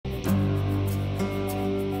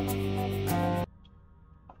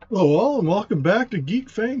Hello all, and welcome back to Geek,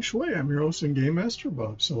 Feng, Shui. I'm your host and Game Master,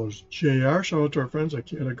 Bob Sellers JR. Shout out to our friends at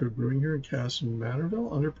Canada Good Brewing here in Casson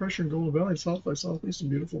Manorville, Under Pressure in Golden Valley, South by Southeast, and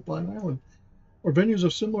beautiful Pine Island. Or venues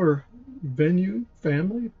of similar venue,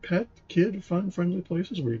 family, pet, kid, fun, friendly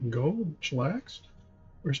places where you can go and chillax,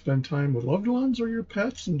 or spend time with loved ones or your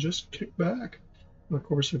pets and just kick back. And of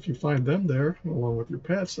course, if you find them there along with your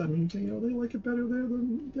pets, that means they like it better there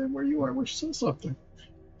than where you are, which says something.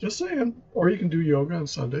 Just saying. Or you can do yoga on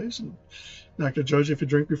Sundays and not to judge if you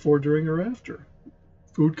drink before, during, or after.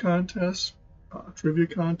 Food contests, trivia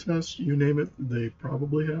contests, you name it, they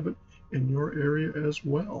probably have it in your area as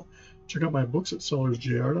well. Check out my books at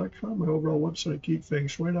sellersjr.com, my overall website,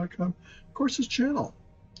 geekfengshui.com. Of course, this channel,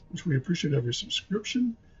 which we appreciate every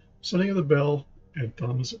subscription, setting of the bell, and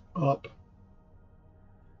thumbs up.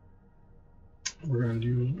 We're going to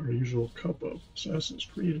do our usual cup of Assassin's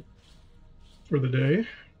Creed for the day.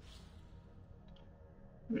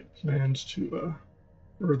 Make plans to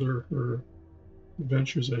further her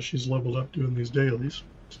adventures as she's leveled up doing these dailies.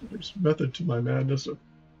 So there's method to my madness of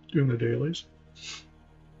doing the dailies.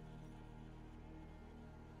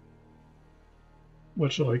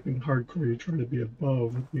 Much like in hardcore, you try to be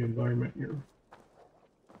above the environment you're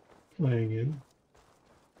playing in.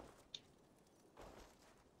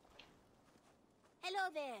 Hello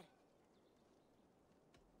there.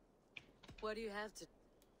 What do you have to...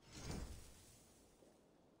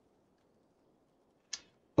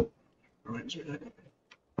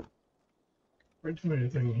 Right to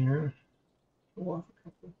anything here. Go off a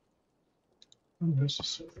couple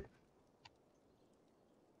unnecessary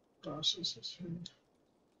processes here.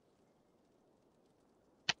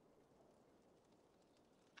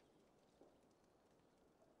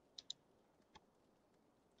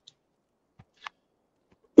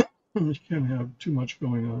 You can't have too much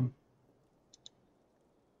going on,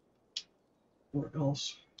 or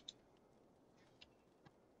else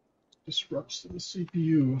disrupts the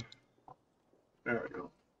CPU. There we go.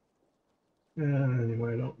 And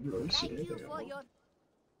anyway, I don't really see Thank you anything for else. your...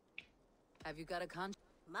 Have you got a con...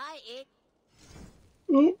 My it.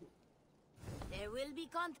 Oh, There will be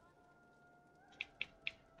con...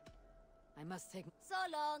 I must take... So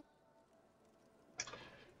long.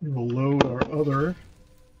 we will load our other.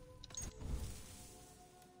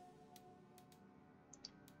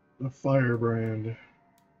 The Firebrand.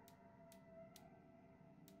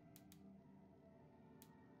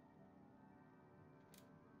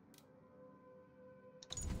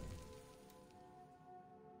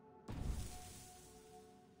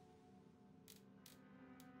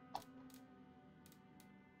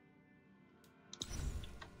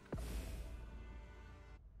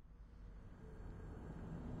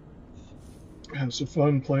 Have some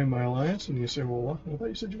fun playing my Alliance, and you say, well, I thought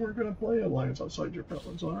you said you weren't going to play Alliance outside your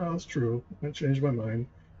preference. Oh, that's true. I changed my mind.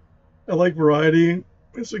 I like variety.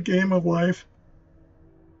 It's a game of life.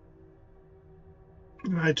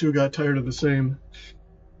 And I, too, got tired of the same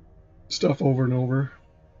stuff over and over.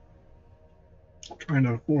 Trying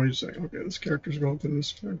to avoid saying, okay, this character's going through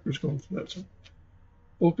this, character's going through that. So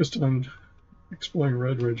focused on exploring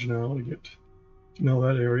Red Ridge now to get to know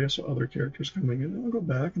that area, so other characters coming in, I'll go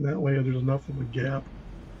back, and that way there's enough of a gap,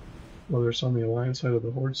 whether it's on the Alliance side or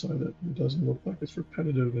the Horde side, that it doesn't look like it's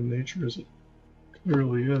repetitive in nature as it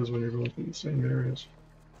clearly is when you're going through the same areas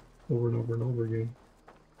over and over and over again.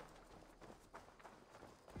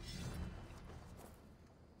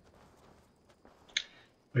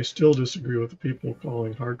 I still disagree with the people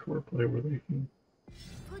calling hardcore play where they can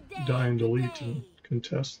Good day. die and good delete day. and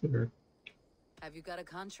contest their Have you got a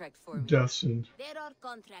contract for me? deaths and There are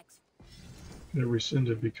contracts. get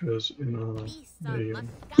rescinded because Peace, they son.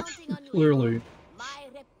 Counting on you. clearly My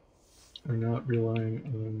rep. are not relying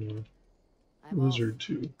on I'm Blizzard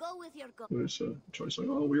to. Go with your go. There's a choice like,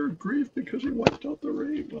 oh, we were grieved because he wiped out the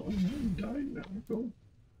raid. Well, he died now. Go.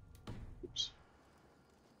 Oops.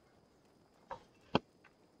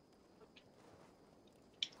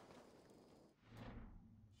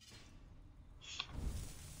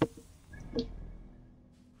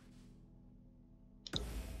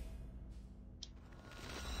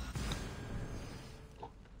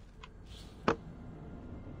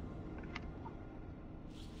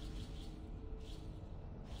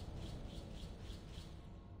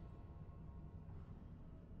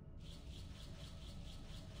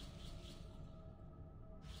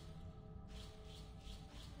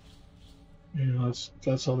 You know,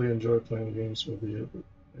 that's how they enjoy playing the games, so be it. But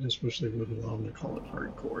I just wish they wouldn't allow them to call it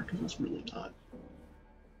hardcore, because it's really not.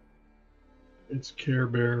 It's Care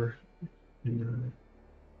Bear and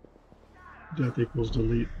death equals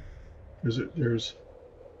delete, because there's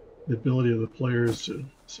the ability of the players to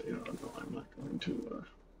say, oh, no, I'm not going to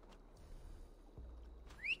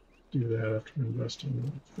do that after investing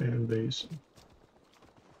in a fan base.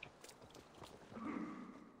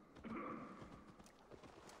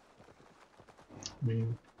 I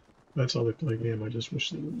mean, that's how they play a game. I just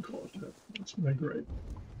wish they wouldn't call it that. That's my gripe.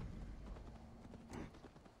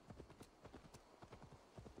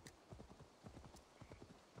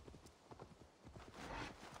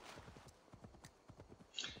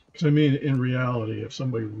 Because, I mean, in reality, if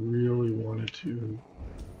somebody really wanted to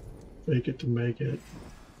fake it to make it,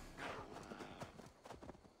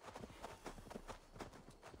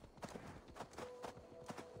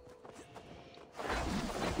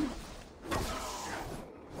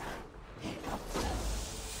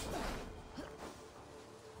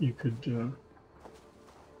 you could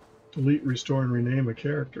delete, restore, and rename a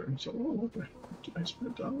character. And so, oh, look, I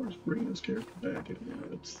spent hours bringing this character back. And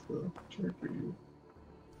yeah, it's the character you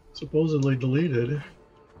supposedly deleted.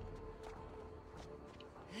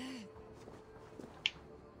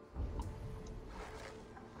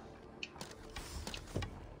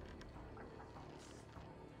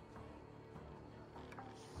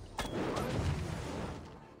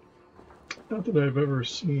 Not that I've ever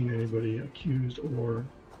seen anybody accused or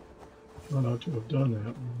found out to have done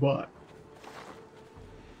that, but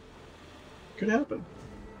it could happen.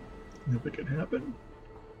 And if it can happen,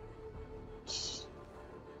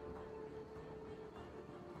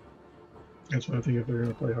 that's why I think if they're going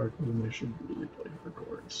to play hardcore, then they should really play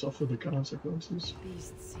hardcore and suffer the consequences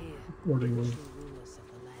accordingly.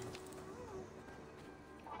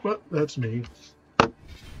 But that's me.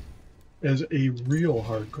 As a real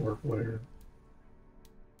hardcore player,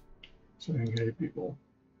 saying, hey people,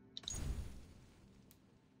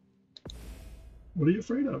 what are you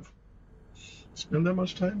afraid of? Spend that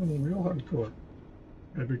much time in real hardcore.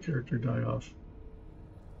 Have your character die off.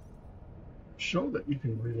 Show that you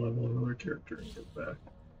can re-level another character and get back.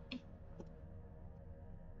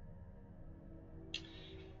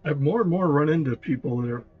 I've more and more run into people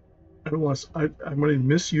that are, I'm going to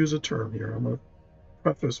misuse a term here. I'm going to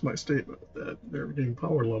preface my statement with that. They're getting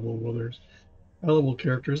power level, well, there's high-level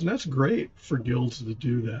characters, and that's great for guilds to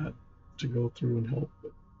do that, to go through and help.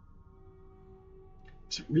 But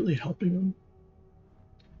is it really helping them?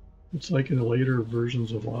 It's like in the later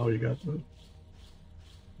versions of WoW, you got the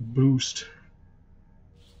boost.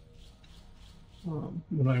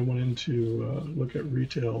 When I went in to look at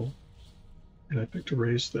retail, and I picked a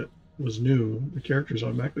race that was new, the characters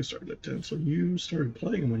automatically started at 10. So you started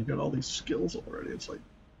playing when you got all these skills already. It's like,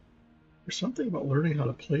 there's something about learning how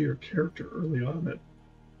to play your character early on that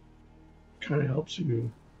kind of helps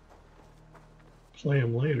you play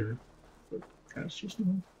them later. But that's just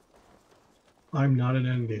me. I'm not an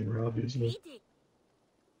endgamer, obviously.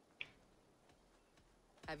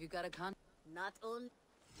 Have you got a con? Not only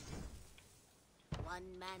one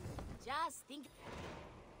man. Just think.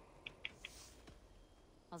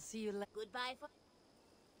 I'll see you later. Goodbye for.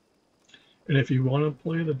 And if you want to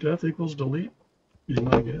play the death equals delete, be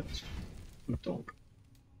my guest. But don't.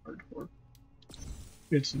 Hardcore.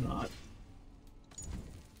 It's not.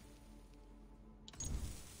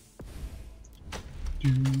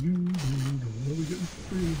 What are we getting for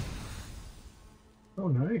free? Oh,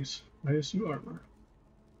 nice. ISU armor.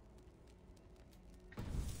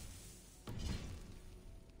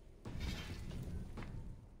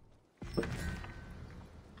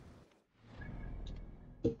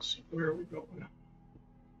 So where are we going?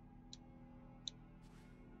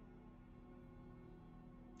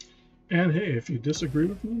 And hey, if you disagree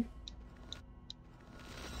with me,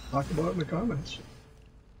 talk about it in the comments.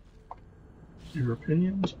 Your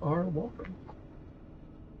opinions are welcome.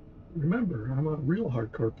 Remember, I'm a real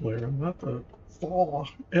hardcore player. I'm not the FAU,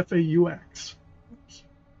 F-A-U-X.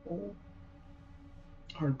 Full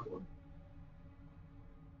hardcore.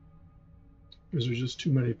 Because there's just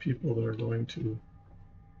too many people that are going to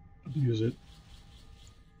abuse it.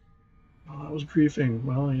 Oh, that was griefing.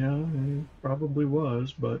 Well, yeah, it probably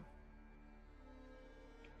was, but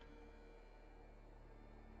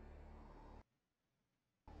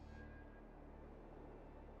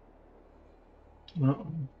uh-oh.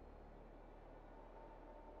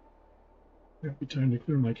 Might be time to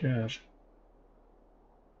clear my cache.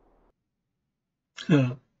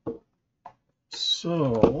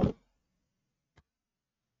 So,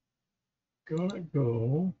 gonna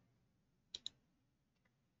go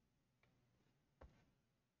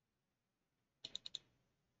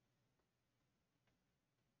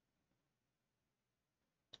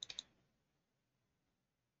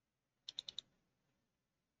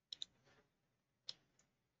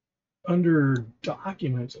under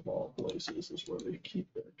documents of all places is where they keep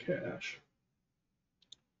their cache.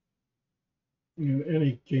 You know,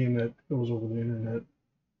 any game that goes over the internet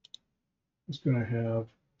is going to have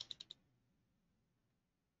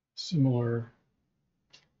similar.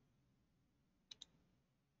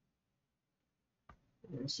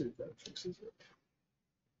 Let's see if that fixes it.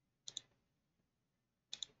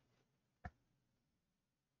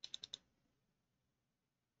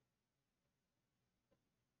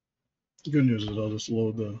 The good news is I'll just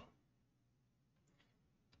load the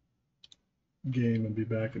game and be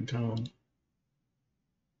back in town.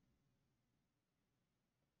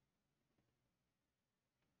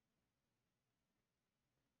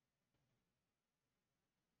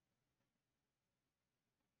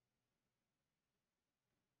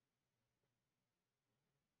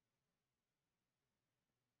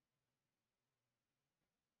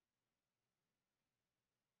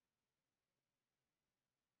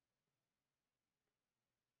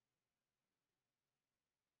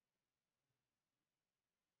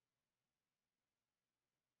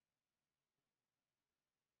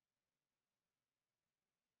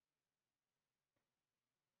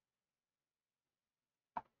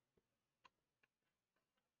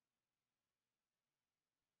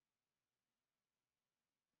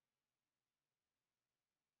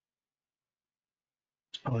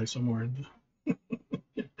 Probably somewhere in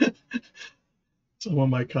the some of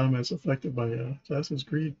my comments affected by Assassin's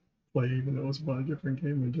Creed play, even though it was about a different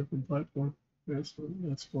game and a different platform. That's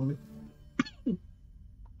funny.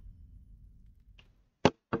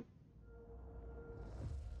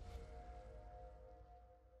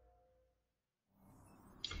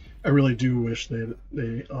 I really do wish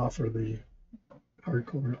they offer the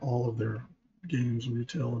hardcore in all of their games,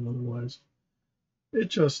 retail and otherwise. It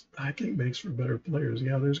just, I think, makes for better players.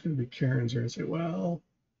 Yeah, there's going to be Karens there and say, well,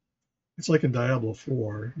 it's like in Diablo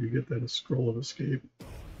 4, you get that scroll of escape.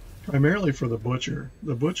 Primarily for the Butcher.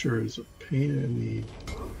 The Butcher is a pain in the,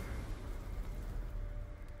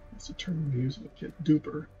 what's the term we use?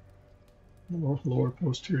 Duper. Lower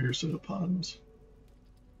posterior pseudopodons.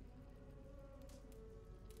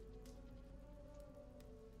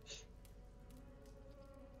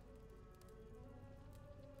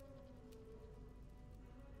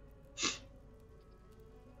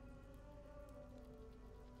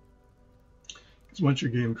 Because once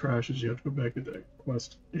your game crashes, you have to go back to that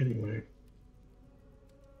quest anyway.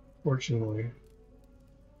 Fortunately,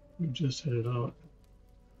 we just headed out.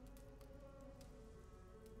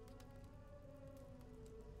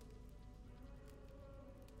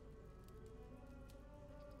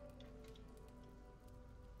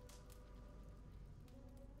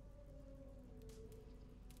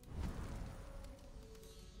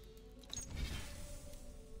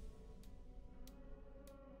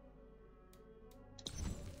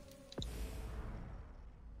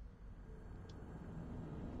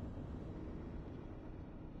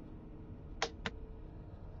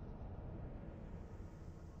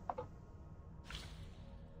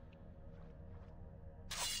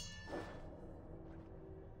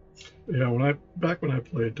 Yeah, back when I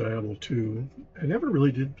played Diablo 2, I never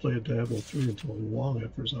really did play a Diablo 3 until long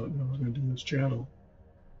after I was out and I was going to do this channel.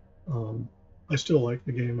 I still like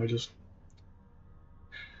the game.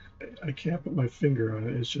 I can't put my finger on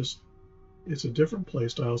it. It's a different play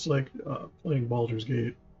style. It's like playing Baldur's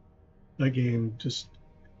Gate. That game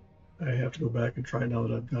I have to go back and try now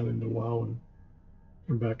that I've gone into WoW and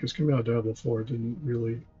come back. Because coming out of Diablo 4 didn't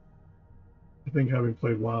really, I think having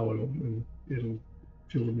played WoW, it'll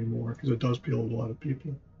appeal to me more because it does appeal to a lot of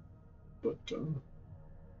people. But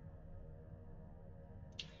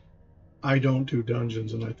I don't do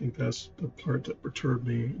dungeons, and I think that's the part that perturbed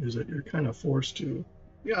me, is that you're kind of forced to.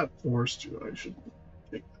 You're not forced to, I should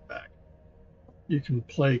take that back. You can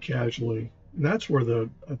play casually. And that's where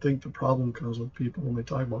I think the problem comes with people when they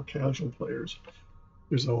talk about casual players.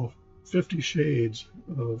 There's all 50 shades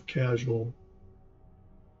of casual,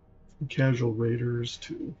 from casual raiders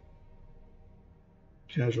to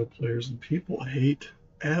casual players, and people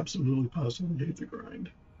absolutely positively hate the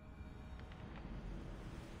grind.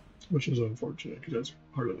 Which is unfortunate because that's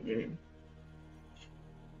part of the game.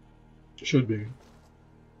 It should be.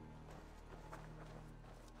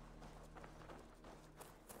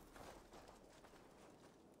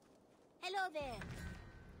 Hello there.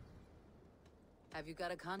 Have you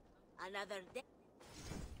got a con? Another day.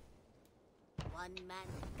 One man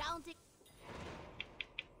counting.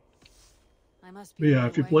 I must But be. yeah,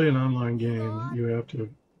 if you play an online game, you have to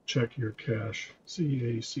check your cache.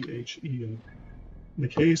 CACHE. And in the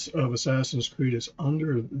case of Assassin's Creed, it's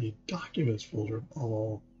under the Documents folder of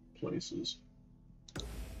all places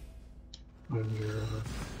on your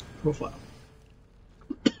profile.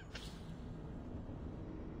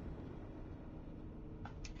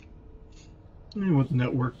 And with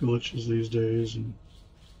network glitches these days, and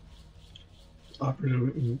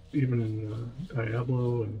operative even in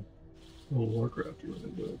Diablo and World of Warcraft. You run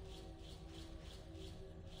into it.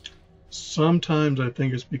 Sometimes I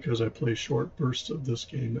think it's because I play short bursts of this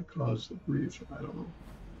game that cause the grief. I don't know.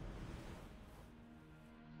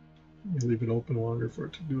 You leave it open longer for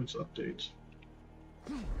it to do its updates.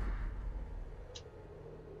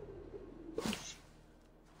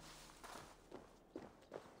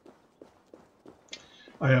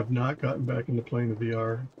 I have not gotten back into playing the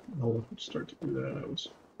VR. I'll start to do that. I was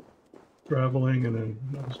traveling and then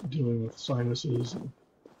I was dealing with sinuses. And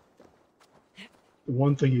the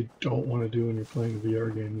one thing you don't want to do when you're playing a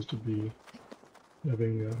VR game is to be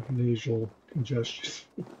having nasal congestion.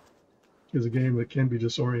 It's a game that can be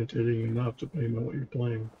disorientating enough depending on what you're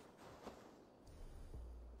playing.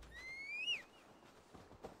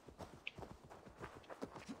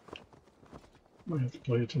 Might have to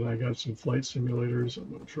play it tonight. I got some flight simulators I'm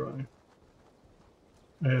going to try.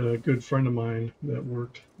 I had a good friend of mine that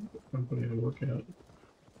worked at the company I work at.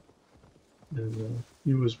 And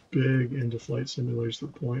he was big into flight simulators to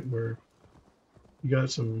the point where he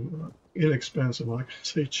got some inexpensive, I'm not going to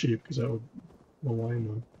say cheap because that would malign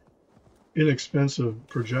them, inexpensive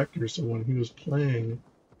projectors. So when he was playing,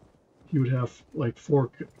 he would have like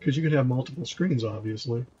four, because you could have multiple screens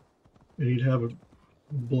obviously, and he'd have it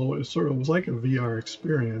blow it. Sort of, it was like a VR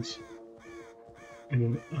experience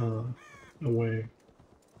in a way.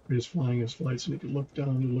 He was flying his flights and he could look down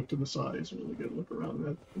and look to the sides and really get a look around.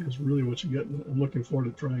 That is really what you get. I'm looking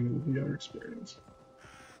forward to trying the VR experience.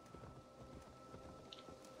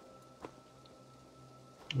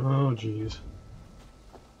 Oh, geez.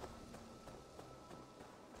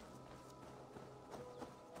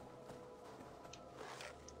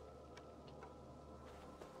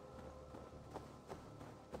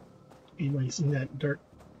 Anybody seen that dark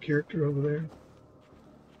character over there?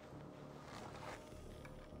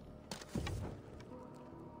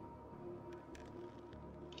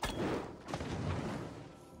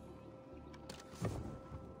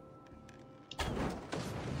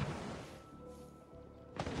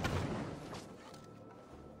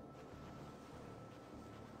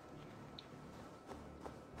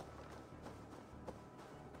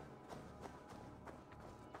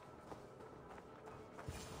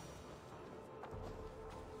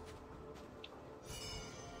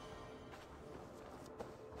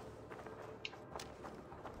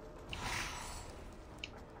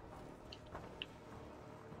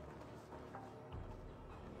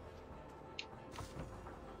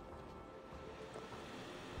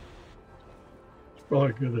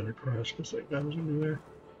 Probably good that it crashed because that guy was under there.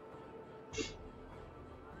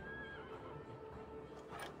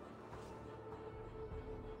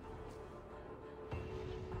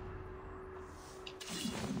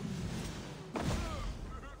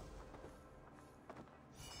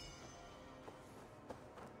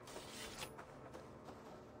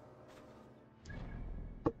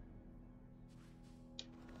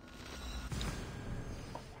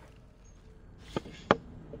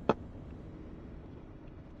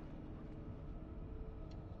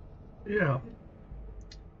 Yeah.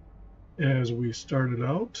 As we started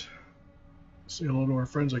out, say hello to our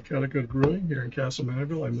friends at Good Brewing here in Castle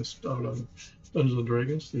Manaville. I missed out on Dungeons and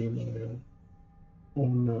Dragons through my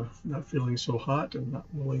own not feeling so hot and not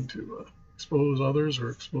willing to expose others or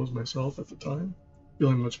expose myself at the time.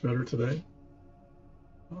 Feeling much better today.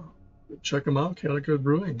 Check them out, Good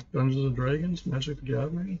Brewing, Dungeons and Dragons, Magic the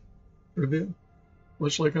Gathering, Trivia.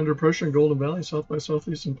 Much like Under Pressure in Golden Valley, South by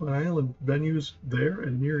Southeast and Pine Island, venues there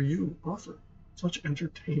and near you offer such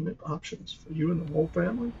entertainment options for you and the whole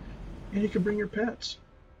family, and you can bring your pets.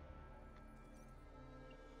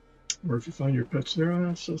 Or if you find your pets there,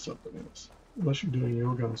 that's something else. Unless you're doing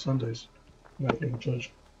yoga on Sundays, you're not getting judged.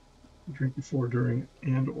 You drink before, during,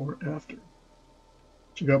 and or after.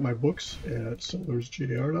 Check out my books at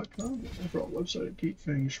sellersjr.com, my overall website at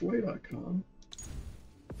geekfengshui.com.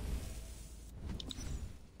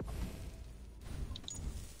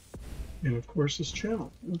 And of course this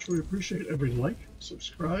channel, which we appreciate every like,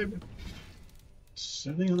 subscribe,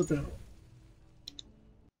 setting of the bell.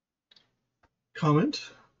 Comment,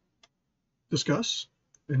 discuss,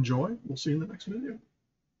 enjoy. We'll see you in the next video.